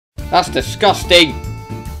That's disgusting.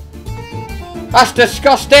 That's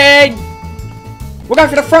disgusting. We're going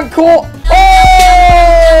for the front court.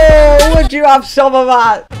 Oh! Would you have some of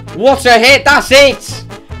that? What a hit. That's it.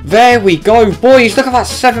 There we go. Boys, look at that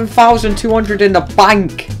 7,200 in the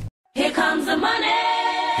bank. Here comes the money.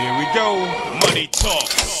 Here we go. Money talk.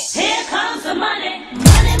 Here comes the money.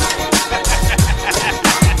 Money, money, money.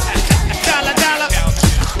 Dollar, dollar.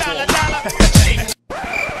 Dollar, dollar.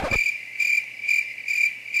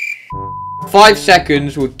 5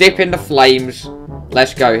 seconds. We'll dip in the flames.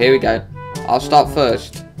 Let's go. Here we go. I'll start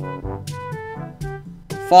first.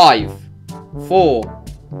 5, 4,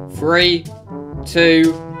 3,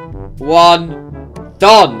 2, 1.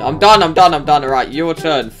 Done. I'm done. I'm done. I'm done. Alright, your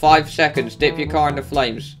turn. 5 seconds. Dip your car in the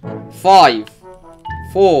flames. 5,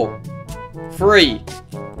 4, 3,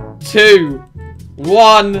 2,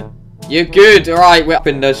 1. You're good. Alright, we're up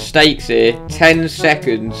in the stakes here. 10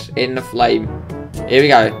 seconds in the flame. Here we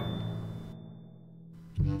go.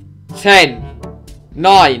 10,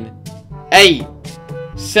 9, 8,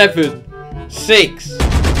 7, 6,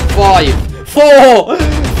 5, 4,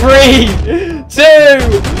 3, 2,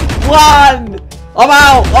 1. I'm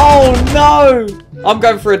out. Oh no. I'm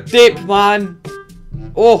going for a dip, man.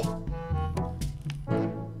 Oh.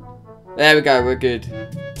 There we go. We're good.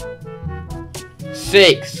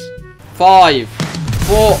 6, 5,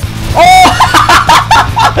 4. Oh.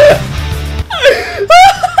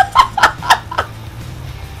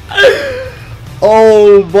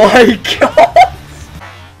 Oh my god!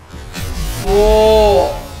 Whoa!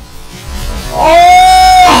 Oh!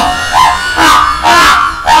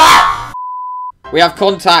 We have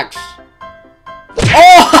contacts.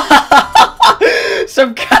 Oh!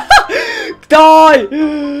 Some die!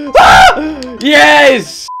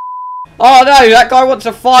 Yes! Oh no, that guy wants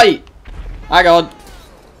to fight. Hang on.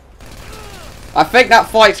 I think that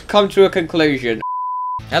fight's come to a conclusion.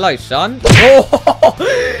 Hello, son. Oh,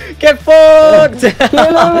 get fucked!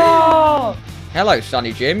 Hello,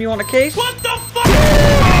 Sonny Jim. You want a kiss? What the fuck?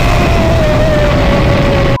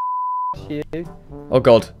 Oh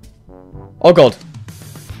god. Oh god.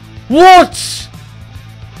 What?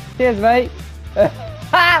 Cheers, mate.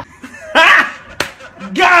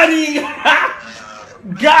 Got him!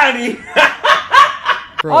 Got him!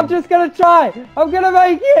 I'm just gonna try. I'm gonna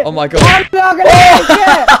make it. Oh my god. I'm not gonna make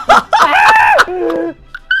it.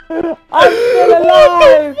 I'm still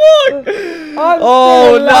alive! I'm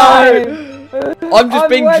Oh still alive. no! I'm just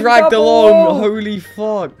being dragged along. Holy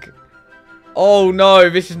fuck! Oh no,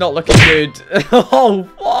 this is not looking good. Oh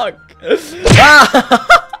fuck!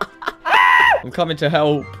 I'm coming to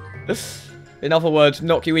help. In other words,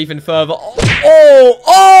 knock you even further.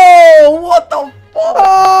 Oh! What the fuck?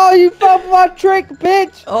 Oh, you fell for my trick,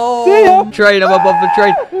 bitch! Oh! See ya. Train! I'm above the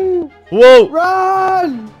train. Whoa!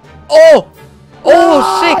 Run! Oh!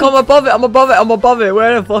 Oh, sick! I'm above it! I'm above it! I'm above it!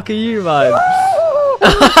 Where the fuck are you, man?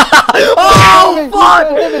 Oh, fuck!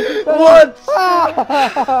 What?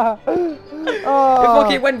 It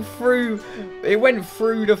fucking went through. It went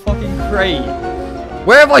through the fucking crate.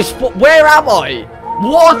 Where have I Where am I?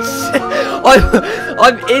 What?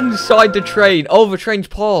 I'm inside the train. Oh, the train's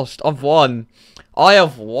passed. I've won. I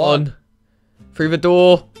have won. Through the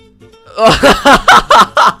door.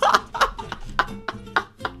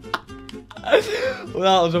 Well,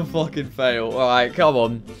 that was a fucking fail. Alright, come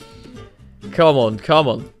on. Come on, come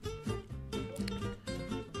on.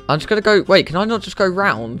 I'm just gonna go... Wait, can I not just go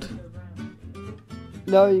round?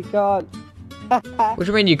 No, you can't. What do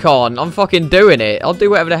you mean you can't? I'm fucking doing it. I'll do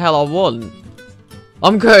whatever the hell I want.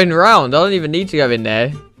 I'm going round. I don't even need to go in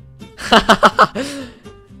there.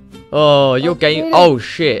 Oh, your game... Oh,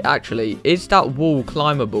 shit. Actually, is that wall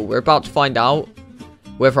climbable? We're about to find out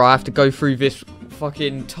whether I have to go through this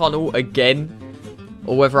fucking tunnel again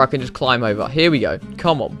or whether I can just climb over. Here we go.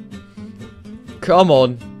 Come on. Come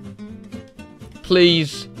on.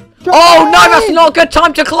 Please. Oh, no, that's not a good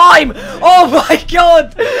time to climb. Oh, my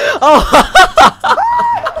God. Oh,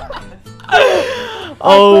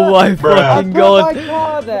 oh my fucking God.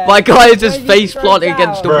 My guy is just face planting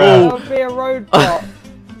against the wall. Be a roadblock.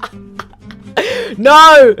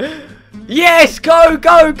 No. Yes, go,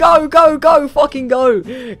 go, go, go, go, fucking go.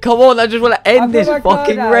 Come on, I just want to end this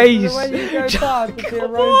fucking race.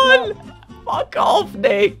 Come on. Fuck off,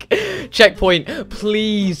 Nick. Checkpoint,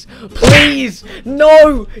 please, please.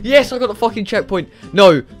 No. Yes, I got the fucking checkpoint.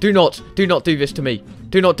 No, do not do this to me.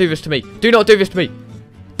 Do not do this to me. Do not do this to me.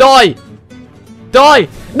 Die. Die.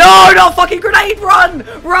 No, not fucking grenade. Run.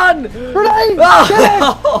 Run. Grenade.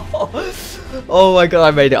 Oh my God,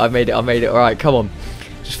 I made it. I made it. I made it. All right, come on.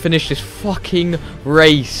 Just finish this fucking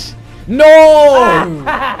race. No!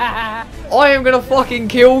 I am gonna fucking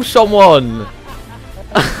kill someone.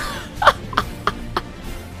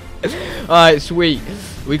 Alright, sweet.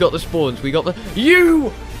 We got the spawns. We got the...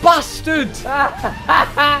 You bastard!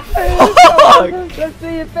 Let's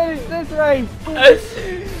see you finish this race.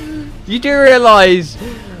 You do realise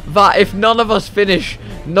that if none of us finish,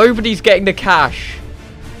 nobody's getting the cash.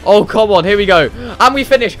 Oh, come on. Here we go. And we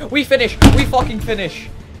finish. We finish. We fucking finish.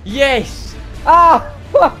 Yes. Ah!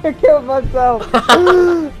 I killed myself.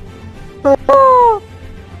 I'm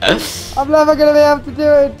never going to be able to do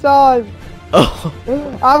it in time. Oh.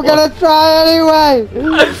 I'm going to try anyway.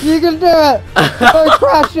 You can do it. Go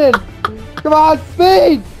crashing. Come on,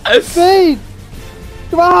 speed. Speed.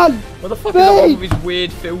 Come on. What the fuck is up with these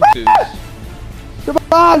weird filters? Come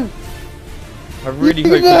on. I really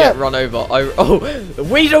hope you get run over. Oh,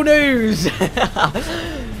 Weasel News!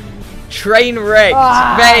 Train wrecked.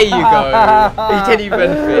 There you go. He didn't even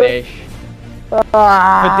finish. For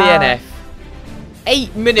DNF.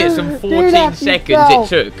 8 minutes and 14 seconds it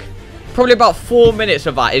took. Probably about 4 minutes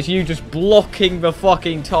of that is you just blocking the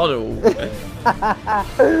fucking tunnel.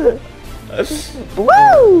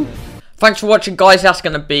 Woo! Thanks for watching, guys. That's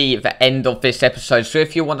going to be the end of this episode. So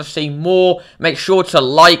if you want to see more, make sure to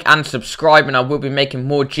like and subscribe. And I will be making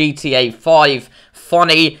more GTA 5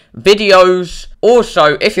 funny videos.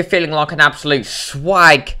 Also, if you're feeling like an absolute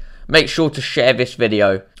swag, make sure to share this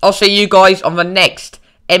video. I'll see you guys on the next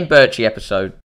Birchie episode.